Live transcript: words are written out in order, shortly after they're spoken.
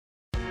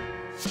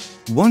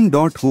1.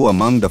 Who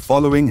among the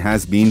following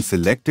has been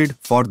selected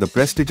for the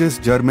prestigious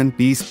German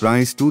Peace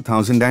Prize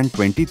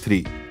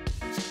 2023?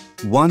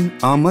 1.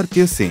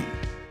 Amartya Sen.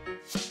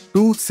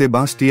 2.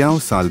 Sebastião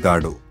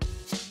Salgado.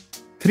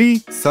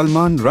 3.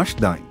 Salman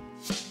Rushdie.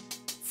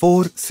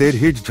 4.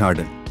 Serhij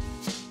Jardin.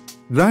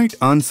 Right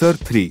answer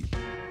 3.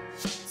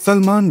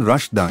 Salman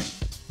Rushdie.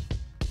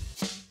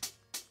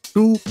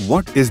 2.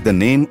 What is the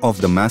name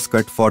of the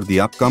mascot for the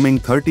upcoming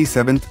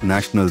 37th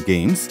National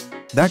Games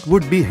that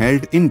would be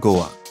held in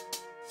Goa?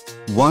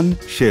 1.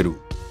 Sheru.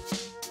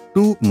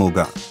 2.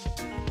 Moga.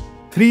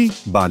 3.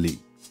 Bali.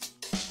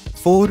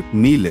 4.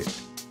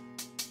 Millet.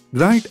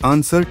 Right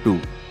answer 2.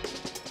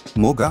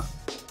 Moga.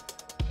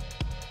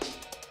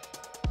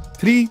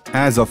 3.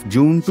 As of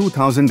June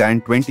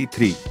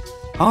 2023,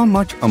 how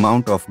much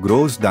amount of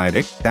gross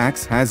direct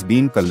tax has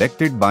been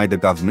collected by the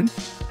government?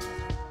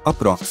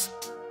 Approx.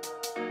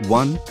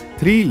 1.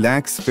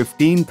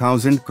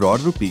 3,15,000 crore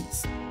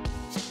rupees.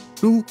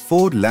 2.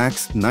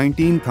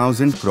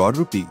 4,19,000 crore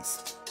rupees.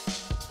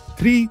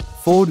 3.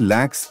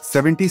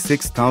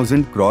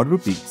 4,76,000 crore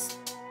rupees.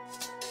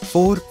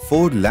 4.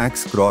 4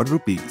 lakhs crore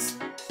rupees.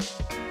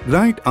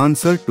 Right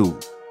answer 2.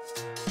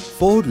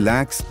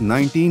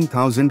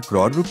 4,19,000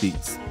 crore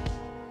rupees.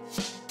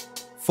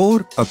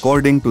 4.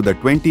 According to the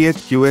 20th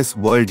QS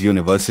World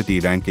University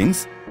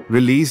Rankings,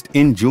 released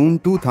in June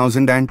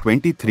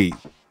 2023,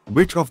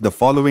 which of the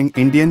following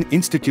Indian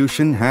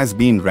institution has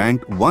been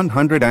ranked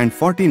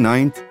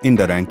 149th in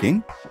the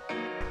ranking?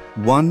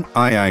 1.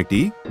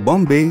 IIT,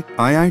 Bombay,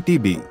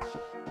 IITB.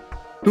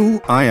 2.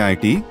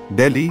 IIT,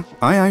 Delhi,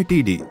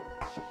 IITD.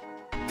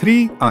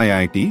 3.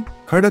 IIT,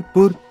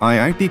 Kharagpur,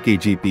 IIT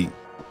KGP.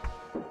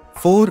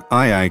 4.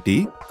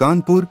 IIT,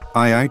 Kanpur,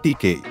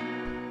 IITK.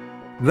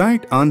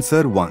 Right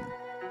answer 1.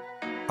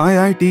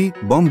 IIT,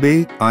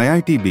 Bombay,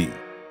 IITB.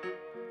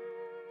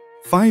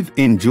 5.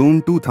 In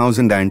June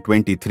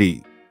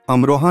 2023,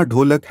 Amroha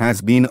Dholak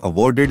has been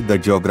awarded the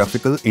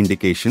Geographical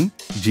Indication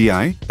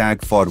 (GI)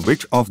 tag for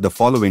which of the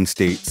following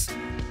states?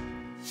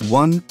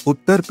 1.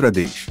 Uttar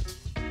Pradesh.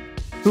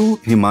 2.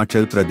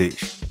 Himachal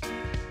Pradesh.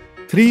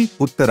 3.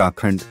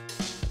 Uttarakhand.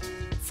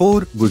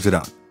 4.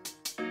 Gujarat.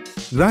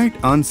 Right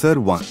answer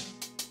 1.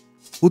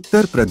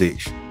 Uttar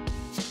Pradesh.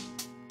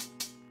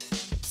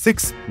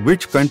 6.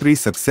 Which country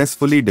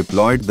successfully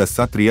deployed the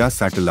SATRIA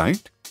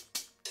satellite?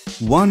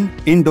 1.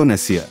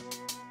 Indonesia.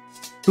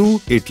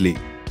 2. Italy.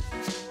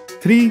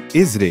 3.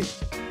 Israel.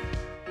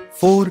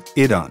 4.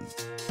 Iran.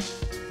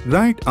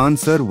 Right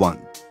answer 1.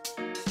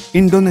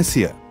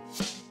 Indonesia.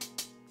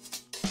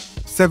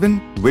 7.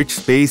 Which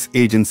space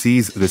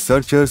agency's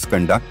researchers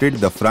conducted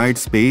the fried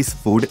space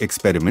food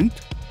experiment?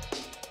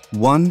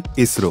 1.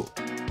 ISRO.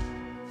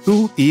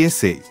 2.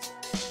 ESA.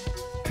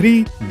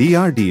 3.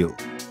 DRDO.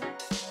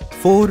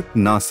 4.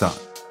 NASA.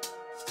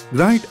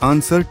 Right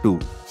answer 2.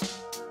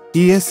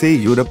 ESA,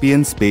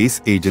 European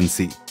Space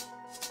Agency.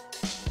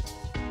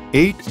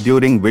 8.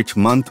 During which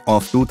month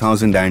of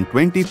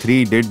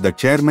 2023 did the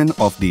chairman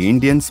of the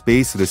Indian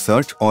Space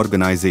Research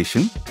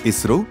Organisation,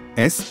 ISRO,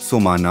 S.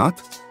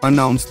 Somanath,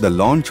 announce the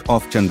launch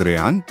of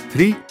Chandrayaan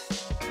 3?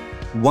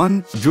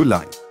 1.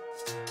 July.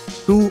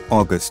 2.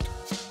 August.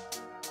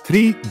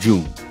 3.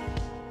 June.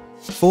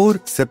 4.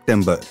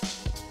 September.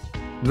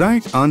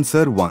 Right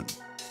answer 1.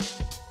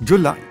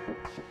 July.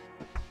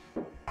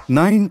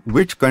 9.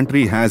 Which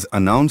country has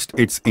announced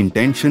its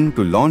intention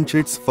to launch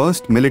its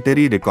first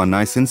military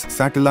reconnaissance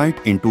satellite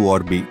into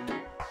orbit?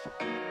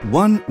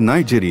 1.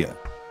 Nigeria.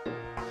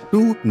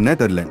 2.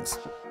 Netherlands.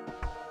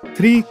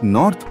 3.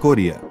 North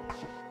Korea.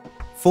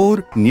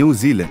 4. New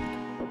Zealand.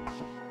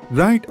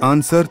 Right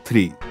answer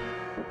 3.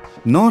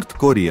 North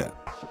Korea.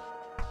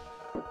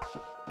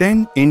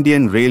 10.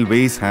 Indian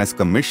Railways has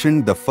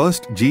commissioned the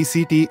first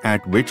GCT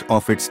at which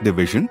of its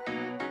division?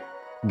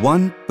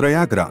 1.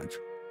 Prayagraj.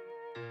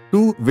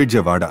 2.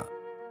 Vijayawada.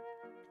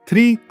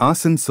 3.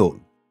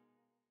 Asansol.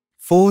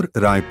 4.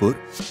 Raipur.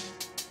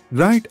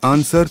 Right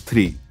answer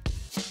 3.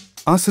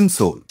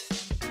 Asansol.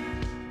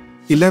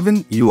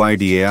 11.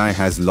 UIDAI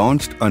has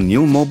launched a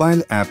new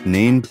mobile app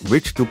named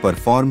which to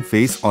perform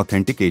face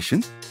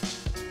authentication?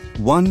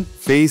 1.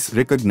 Face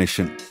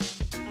recognition.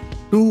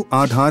 2.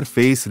 Aadhaar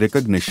face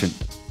recognition.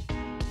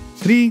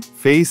 3.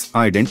 Face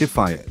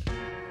identifier.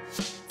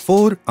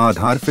 4.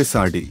 Aadhaar Face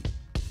ID.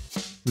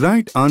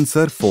 Right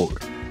answer 4.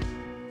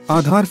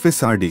 Aadhaar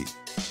Face ID.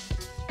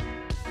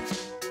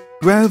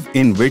 12.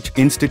 In which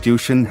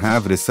institution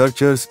have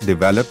researchers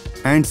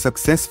developed and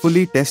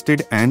successfully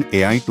tested an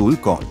AI tool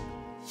called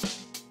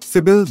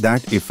Sybil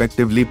that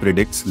effectively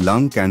predicts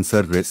lung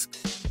cancer risk?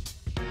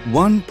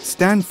 1.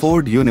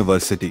 Stanford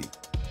University.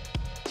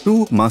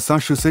 2.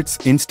 Massachusetts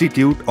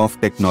Institute of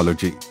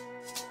Technology.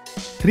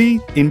 3.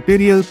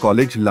 Imperial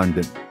College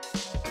London.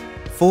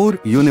 4.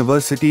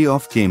 University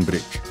of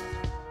Cambridge.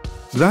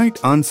 Right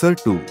answer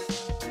 2.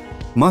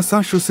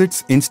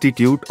 Massachusetts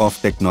Institute of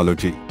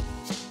Technology.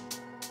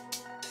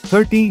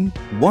 13.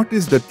 What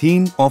is the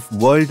theme of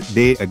World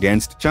Day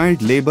Against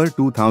Child Labour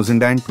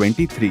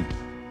 2023?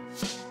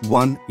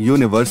 1.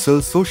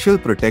 Universal social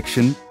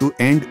protection to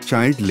end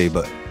child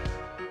labour.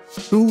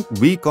 2.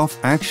 Week of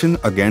action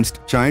against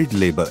child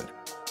labor.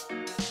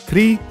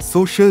 3.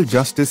 Social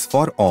justice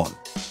for all.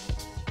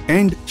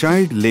 End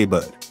child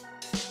labor.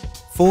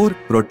 4.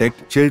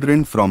 Protect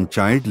children from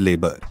child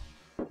labor.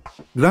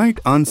 Right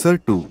answer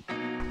 2.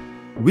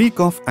 Week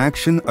of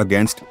action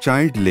against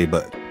child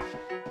labor.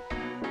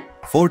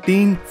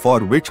 14. For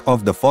which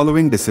of the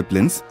following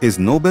disciplines is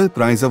Nobel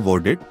Prize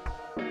awarded?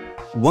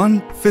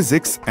 1.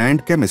 Physics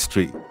and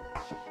chemistry.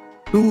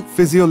 2.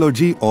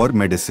 Physiology or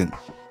medicine.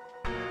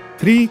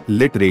 3.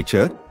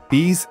 Literature,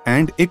 peace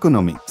and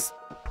economics.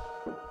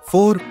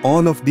 4.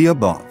 All of the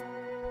above.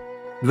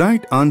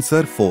 Right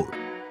answer 4.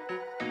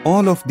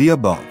 All of the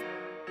above.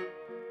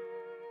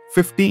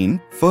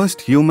 15.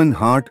 First human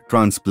heart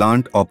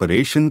transplant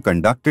operation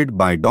conducted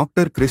by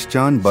Dr.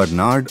 Christian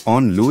Bernard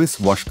on Louis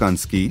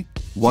Washkansky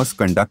was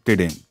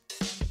conducted in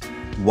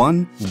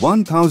 1.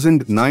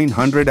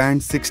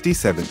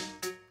 1967.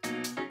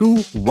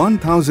 2.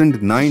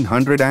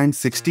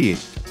 1968.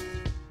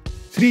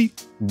 3.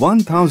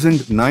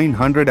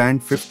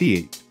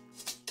 1958.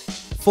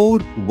 4.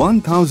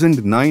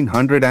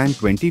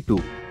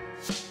 1922.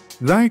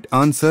 Right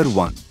answer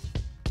 1.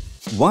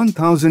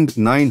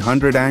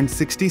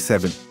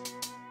 1967.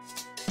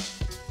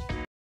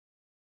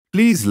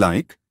 Please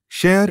like,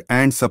 share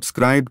and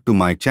subscribe to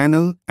my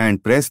channel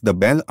and press the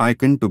bell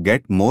icon to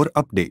get more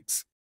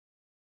updates.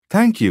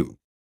 Thank you.